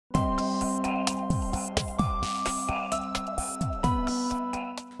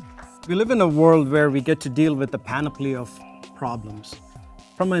We live in a world where we get to deal with a panoply of problems.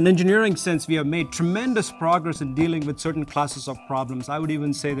 From an engineering sense, we have made tremendous progress in dealing with certain classes of problems. I would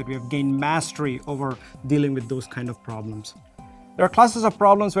even say that we have gained mastery over dealing with those kind of problems. There are classes of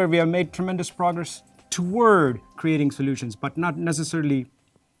problems where we have made tremendous progress toward creating solutions, but not necessarily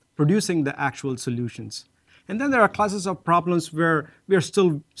producing the actual solutions. And then there are classes of problems where we are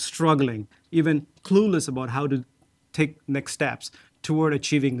still struggling, even clueless about how to take next steps toward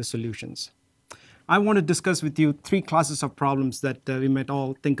achieving the solutions. I want to discuss with you three classes of problems that we might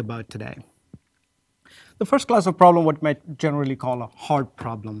all think about today. The first class of problem, what we might generally call a hard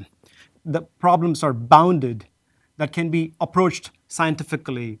problem. The problems are bounded, that can be approached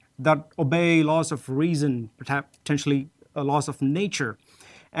scientifically, that obey laws of reason, potentially laws of nature.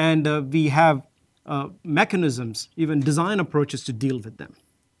 And we have mechanisms, even design approaches to deal with them.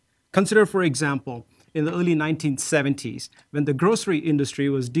 Consider, for example, in the early 1970s, when the grocery industry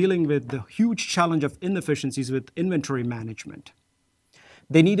was dealing with the huge challenge of inefficiencies with inventory management.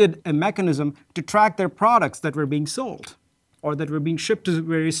 They needed a mechanism to track their products that were being sold or that were being shipped to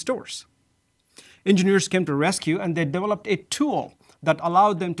various stores. Engineers came to rescue, and they developed a tool that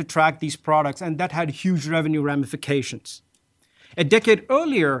allowed them to track these products, and that had huge revenue ramifications. A decade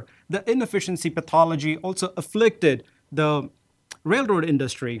earlier, the inefficiency pathology also afflicted the railroad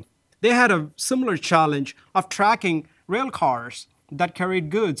industry. They had a similar challenge of tracking rail cars that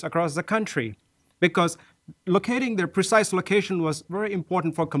carried goods across the country, because locating their precise location was very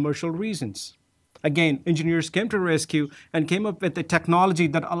important for commercial reasons. Again, engineers came to rescue and came up with a technology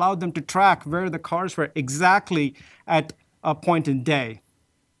that allowed them to track where the cars were exactly at a point in day.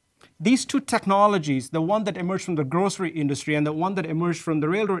 These two technologies, the one that emerged from the grocery industry and the one that emerged from the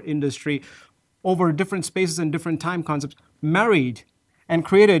railroad industry over different spaces and different time concepts, married and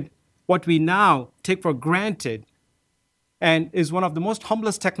created what we now take for granted and is one of the most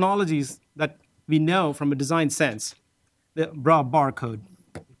humblest technologies that we know from a design sense, the barcode.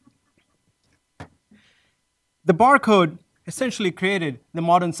 The barcode essentially created the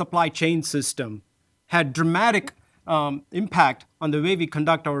modern supply chain system, had dramatic impact on the way we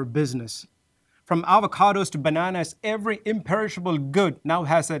conduct our business. From avocados to bananas, every perishable good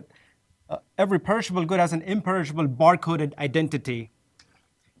has an imperishable barcoded identity.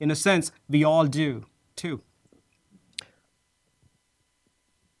 In a sense, we all do, too.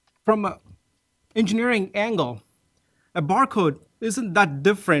 From an engineering angle, a barcode isn't that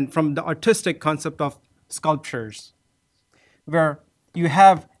different from the artistic concept of sculptures, where you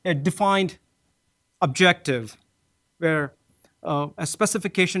have a defined objective, where a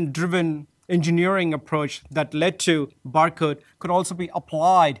specification-driven engineering approach that led to barcode could also be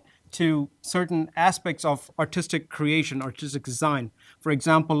applied to certain aspects of artistic creation, artistic design. For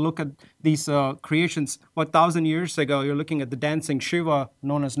example, look at these creations. 1,000 years ago, you're looking at the dancing Shiva,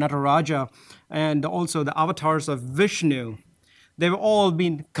 known as Nataraja, and also the avatars of Vishnu. They've all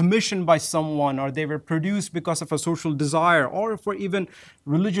been commissioned by someone, or they were produced because of a social desire, or for even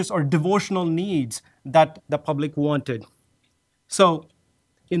religious or devotional needs that the public wanted. So,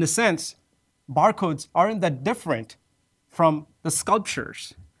 in a sense, barcodes aren't that different from the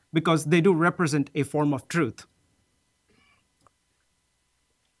sculptures, because they do represent a form of truth.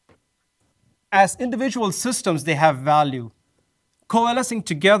 As individual systems, they have value. Coalescing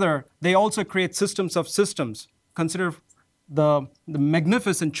together, they also create systems of systems. Consider the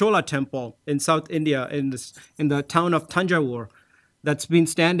magnificent Chola temple in South India, in the town of Tanjavur, that's been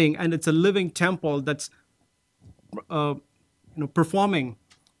standing, and it's a living temple that's performing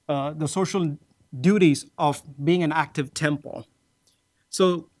the social duties of being an active temple.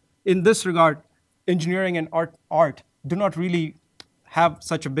 So in this regard, engineering and art do not really have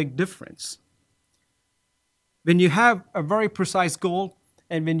such a big difference. When you have a very precise goal,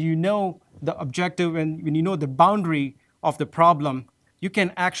 and when you know the objective, and when you know the boundary of the problem, you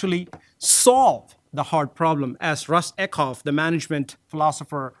can actually solve the hard problem, as Russ Eckhoff, the management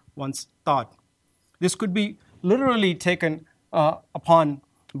philosopher, once thought. This could be literally taken upon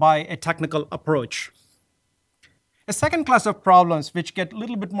by a technical approach. A second class of problems, which get a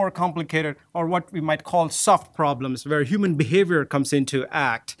little bit more complicated, are what we might call soft problems, where human behavior comes into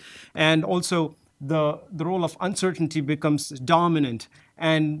act, and also the role of uncertainty becomes dominant,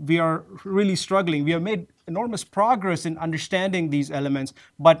 and we are really struggling. We have made enormous progress in understanding these elements,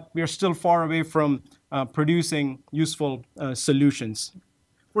 but we are still far away from producing useful solutions.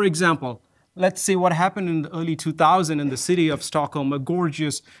 For example, let's see what happened in the early 2000s in the city of Stockholm, a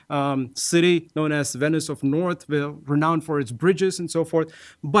gorgeous city known as Venice of North, renowned for its bridges and so forth.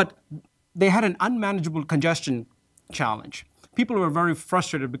 But they had an unmanageable congestion challenge. People were very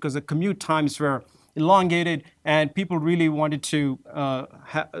frustrated because the commute times were elongated, and people really wanted to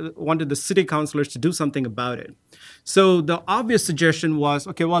wanted the city councilors to do something about it. So the obvious suggestion was,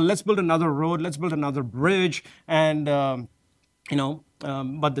 okay, well, let's build another road, let's build another bridge, and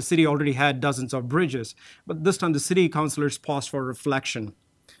but the city already had dozens of bridges. But this time the city councilors paused for reflection.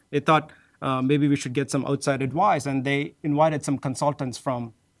 They thought maybe we should get some outside advice, and they invited some consultants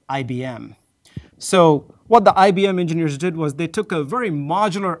from IBM. So what the IBM engineers did was they took a very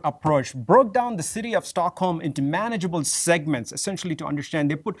modular approach, broke down the city of Stockholm into manageable segments, essentially to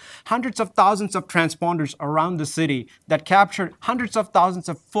understand. They put hundreds of thousands of transponders around the city that captured hundreds of thousands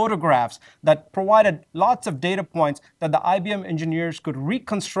of photographs that provided lots of data points that the IBM engineers could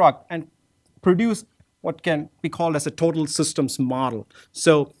reconstruct and produce what can be called as a total systems model.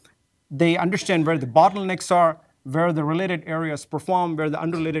 So they understand where the bottlenecks are, where the related areas perform, where the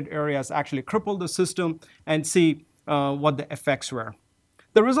unrelated areas actually cripple the system, and see what the effects were.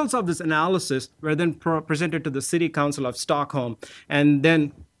 The results of this analysis were then presented to the City Council of Stockholm, and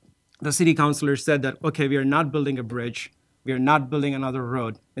then the city councilors said that, okay, we are not building a bridge, we are not building another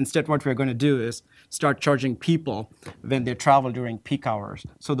road. Instead, what we're going to do is start charging people when they travel during peak hours.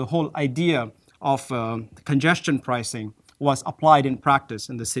 So the whole idea of congestion pricing was applied in practice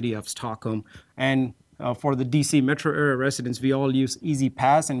in the city of Stockholm. And for the DC metro area residents, we all use Easy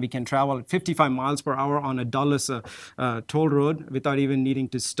Pass, and we can travel at 55 miles per hour on a Dulles toll road without even needing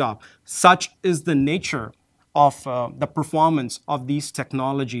to stop. Such is the nature of the performance of these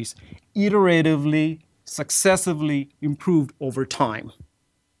technologies, iteratively, successively improved over time.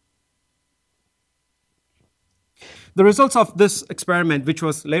 The results of this experiment, which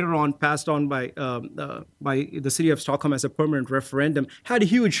was later on passed on by the city of Stockholm as a permanent referendum, had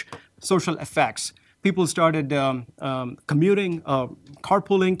huge social effects. People started commuting,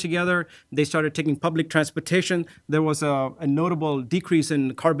 carpooling together. They started taking public transportation. There was a notable decrease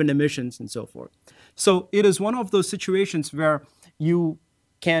in carbon emissions and so forth. So it is one of those situations where you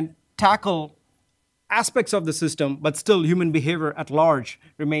can tackle aspects of the system, but still human behavior at large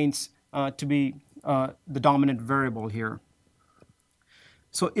remains to be the dominant variable here.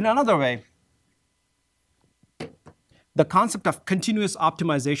 So in another way, the concept of continuous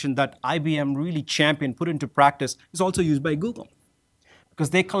optimization that IBM really championed, put into practice, is also used by Google,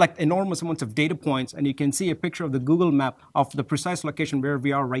 because they collect enormous amounts of data points, and you can see a picture of the Google map of the precise location where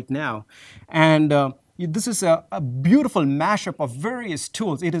we are right now. And this is a beautiful mashup of various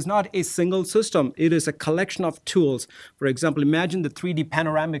tools. It is not a single system. It is a collection of tools. For example, imagine the 3D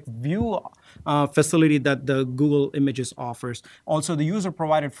panoramic view facility that the Google Images offers. Also, the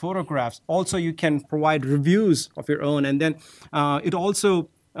user-provided photographs. Also, you can provide reviews of your own. And then it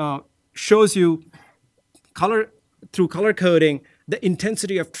also shows you through color coding the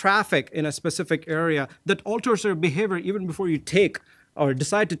intensity of traffic in a specific area that alters your behavior even before you take or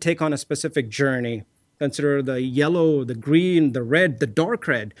decide to take on a specific journey. Consider the yellow, the green, the red, the dark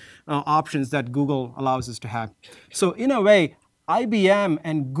red options that Google allows us to have. So in a way, IBM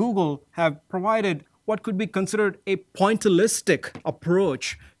and Google have provided what could be considered a pointillistic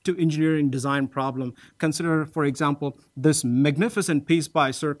approach to engineering design problem. Consider, for example, this magnificent piece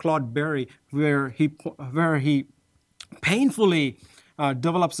by Sir Claude Berry, where he painfully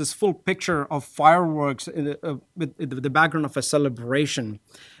develops this full picture of fireworks with the background of a celebration.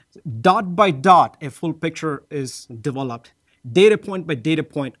 Dot by dot, a full picture is developed. Data point by data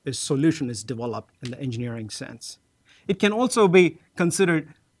point, a solution is developed in the engineering sense. It can also be considered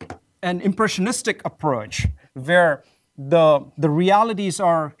an impressionistic approach, where the realities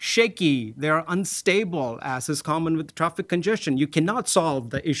are shaky, they are unstable, as is common with traffic congestion. You cannot solve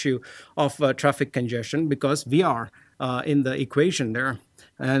the issue of traffic congestion because we are in the equation there.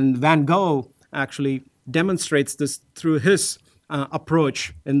 And Van Gogh actually demonstrates this through his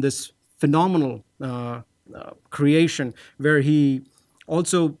approach in this phenomenal creation, where he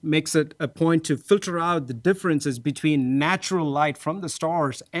also makes it a point to filter out the differences between natural light from the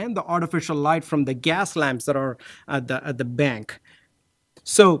stars and the artificial light from the gas lamps that are at the bank.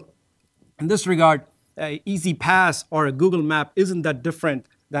 So in this regard, Easy Pass or a Google map isn't that different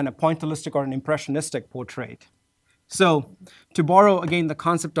than a pointillistic or an impressionistic portrait. So to borrow again the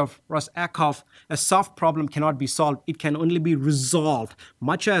concept of Russ Ackoff, a soft problem cannot be solved, it can only be resolved,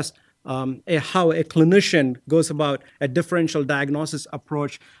 much as how a clinician goes about a differential diagnosis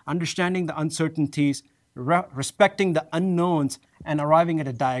approach, understanding the uncertainties, respecting the unknowns, and arriving at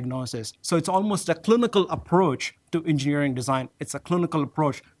a diagnosis. So it's almost a clinical approach to engineering design. It's a clinical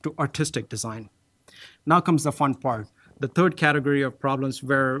approach to artistic design. Now comes the fun part, the third category of problems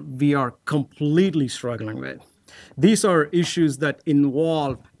where we are completely struggling with. These are issues that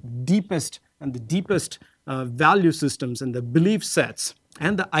involve the deepest value systems and the belief sets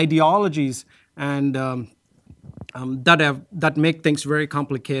and the ideologies and that make things very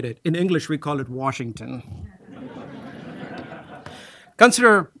complicated. In English, we call it Washington.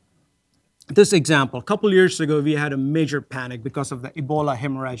 Consider this example. A couple years ago, we had a major panic because of the Ebola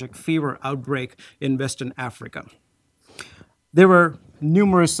hemorrhagic fever outbreak in Western Africa. There were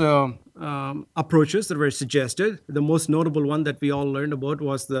numerous approaches that were suggested. The most notable one that we all learned about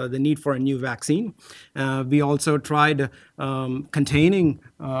was the need for a new vaccine. We also tried containing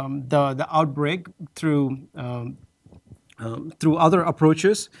the outbreak through other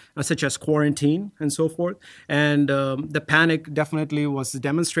approaches, such as quarantine and so forth. And the panic definitely was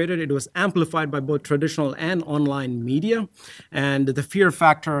demonstrated. It was amplified by both traditional and online media. And the fear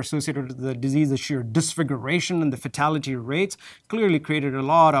factor associated with the disease, the sheer disfiguration and the fatality rates, clearly created a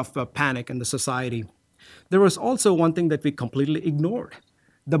lot of panic in the society. There was also one thing that we completely ignored: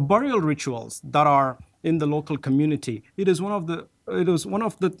 the burial rituals that are in the local community. It was one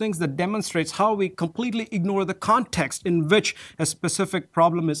of the things that demonstrates how we completely ignore the context in which a specific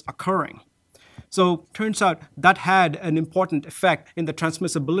problem is occurring. So turns out that had an important effect in the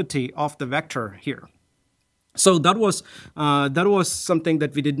transmissibility of the vector here. So that was something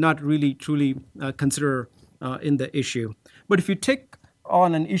that we did not really truly consider in the issue. But if you take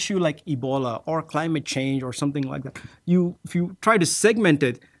on an issue like Ebola or climate change or something like that, if you try to segment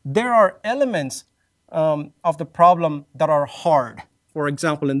it, there are elements of the problem that are hard. For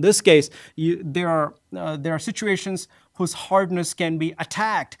example, in this case, there are situations whose hardness can be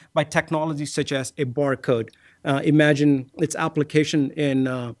attacked by technologies such as a barcode. Imagine its application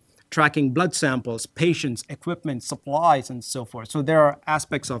in tracking blood samples, patients, equipment, supplies, and so forth. So there are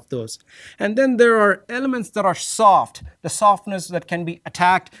aspects of those. And then there are elements that are soft, the softness that can be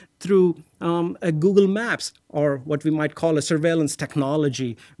attacked through a Google Maps, or what we might call a surveillance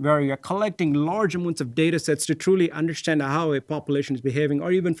technology, where you're collecting large amounts of data sets to truly understand how a population is behaving,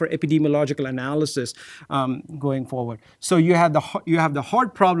 or even for epidemiological analysis going forward. So you have the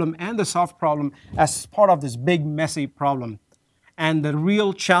hard problem and the soft problem as part of this big, messy problem. And the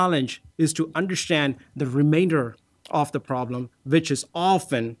real challenge is to understand the remainder of the problem, which is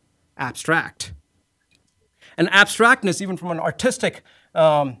often abstract. And abstractness, even from an artistic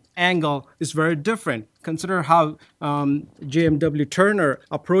angle, is very different. Consider how J.M.W. Turner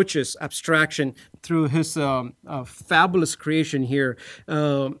approaches abstraction through his fabulous creation here,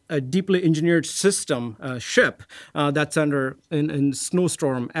 a deeply engineered system, ship, that's in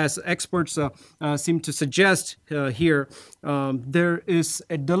snowstorm. As experts seem to suggest here, there is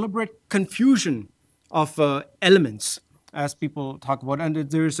a deliberate confusion of elements, as people talk about, and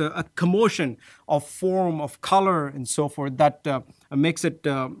there's a commotion of form, of color, and so forth that makes it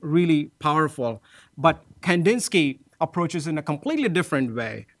really powerful. But Kandinsky approaches in a completely different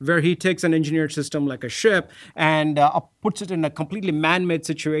way, where he takes an engineered system like a ship and puts it in a completely man-made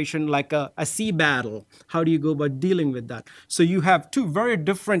situation like a sea battle. How do you go about dealing with that? So you have two very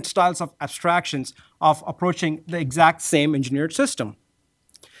different styles of abstractions of approaching the exact same engineered system.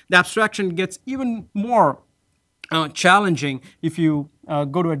 The abstraction gets even more challenging if you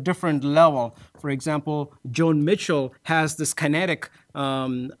go to a different level. For example, Joan Mitchell has this kinetic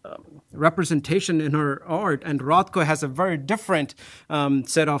representation in her art, and Rothko has a very different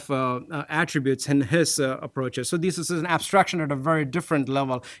set of attributes in his approaches. So this is an abstraction at a very different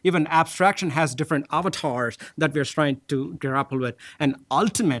level. Even abstraction has different avatars that we're trying to grapple with. And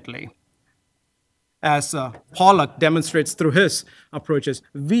ultimately, as Pollock demonstrates through his approaches,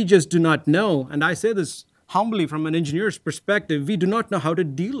 we just do not know, and I say this humbly from an engineer's perspective, we do not know how to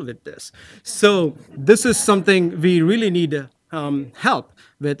deal with this. So this is something we really need help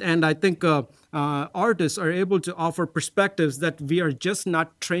with. And I think artists are able to offer perspectives that we are just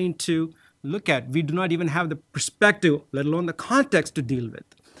not trained to look at. We do not even have the perspective, let alone the context, to deal with.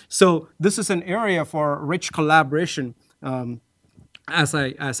 So this is an area for rich collaboration, as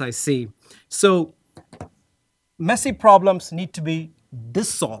I see. So messy problems need to be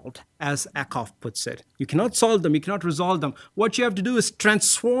dissolved, as Ackoff puts it. You cannot solve them, you cannot resolve them. What you have to do is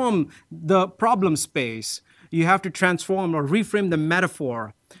transform the problem space. You have to transform or reframe the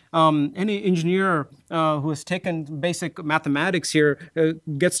metaphor. Any engineer who has taken basic mathematics here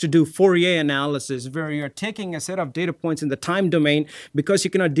gets to do Fourier analysis, where you're taking a set of data points in the time domain. Because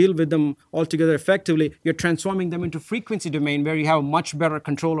you cannot deal with them altogether effectively, you're transforming them into frequency domain, where you have much better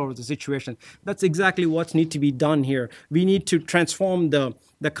control over the situation. That's exactly what needs to be done here. We need to transform the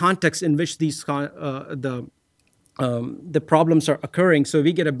context in which these the problems are occurring, so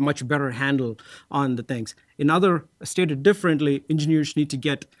we get a much better handle on the things. Stated differently, engineers need to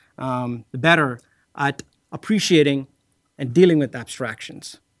get better at appreciating and dealing with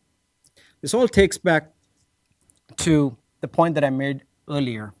abstractions. This all takes back to the point that I made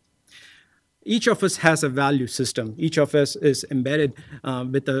earlier. each of us has a value system. Each of us is embedded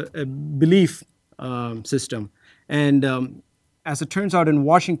with a belief system. And as it turns out, in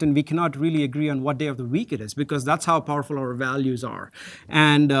Washington, we cannot really agree on what day of the week it is, because that's how powerful our values are.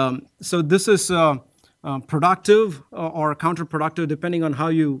 And so this is productive or counterproductive, depending on how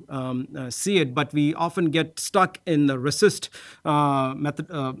you see it. But we often get stuck in the resist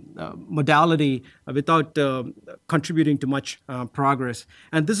modality without contributing to much progress.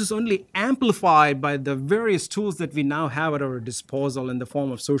 And this is only amplified by the various tools that we now have at our disposal in the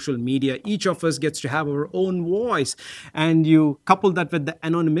form of social media. Each of us gets to have our own voice, and you couple that with the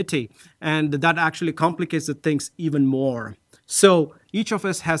anonymity, and that actually complicates the things even more. So each of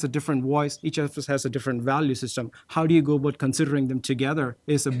us has a different voice. Each of us has a different value system. How do you go about considering them together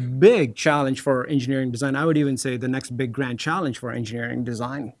is a big challenge for engineering design. I would even say the next big grand challenge for engineering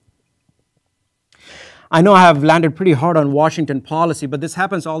design. I know I have landed pretty hard on Washington policy, but this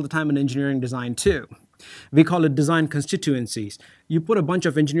happens all the time in engineering design too. We call it design constituencies. You put a bunch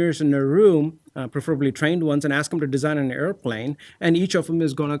of engineers in a room, preferably trained ones, and ask them to design an airplane, and each of them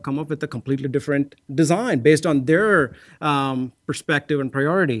is going to come up with a completely different design based on their perspective and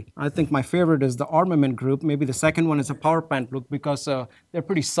priority. I think my favorite is the armament group. Maybe the second one is a power plant group, because they're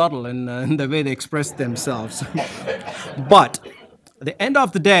pretty subtle in the way they express themselves. But at the end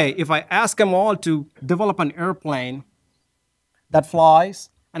of the day, if I ask them all to develop an airplane that flies,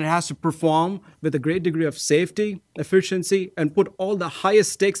 and it has to perform with a great degree of safety, efficiency, and put all the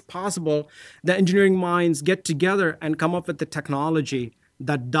highest stakes possible, the engineering minds get together and come up with the technology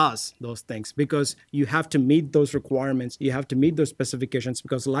that does those things, because you have to meet those requirements, you have to meet those specifications,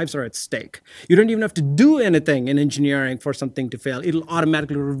 because lives are at stake. You don't even have to do anything in engineering for something to fail. It'll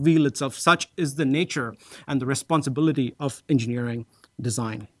automatically reveal itself. Such is the nature and the responsibility of engineering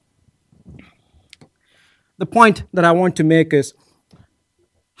design. The point that I want to make is,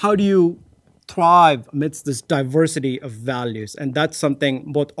 how do you thrive amidst this diversity of values? And that's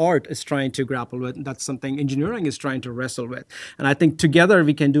something both art is trying to grapple with, and that's something engineering is trying to wrestle with. And I think together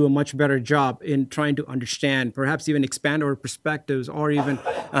we can do a much better job in trying to understand, perhaps even expand our perspectives, or even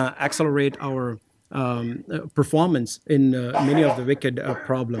accelerate our performance in many of the wicked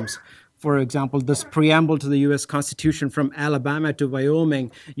problems. For example, this preamble to the U.S. Constitution, from Alabama to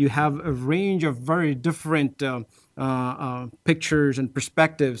Wyoming, you have a range of very different pictures and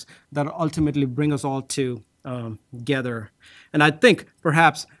perspectives that ultimately bring us all together. And I think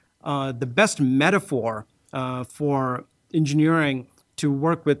perhaps the best metaphor for engineering to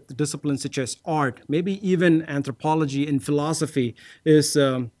work with disciplines such as art, maybe even anthropology and philosophy, is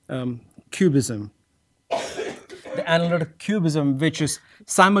cubism. The analytic cubism, which is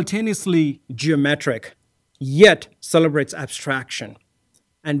simultaneously geometric, yet celebrates abstraction.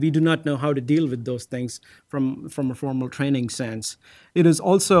 And we do not know how to deal with those things from a formal training sense. It is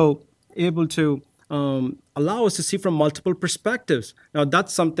also able to allow us to see from multiple perspectives. Now,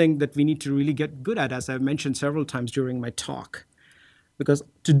 that's something that we need to really get good at, as I've mentioned several times during my talk. Because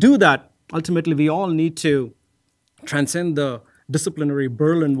to do that, ultimately, we all need to transcend the disciplinary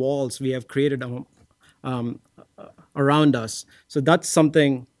Berlin walls we have created around us. So that's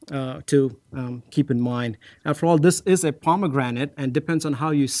something to keep in mind. After all, this is a pomegranate, and depends on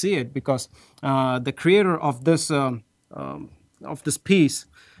how you see it, because the creator of this piece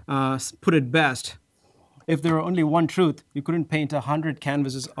put it best: if there were only one truth, you couldn't paint 100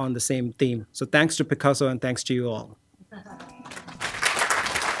 canvases on the same theme. So thanks to Picasso, and thanks to you all.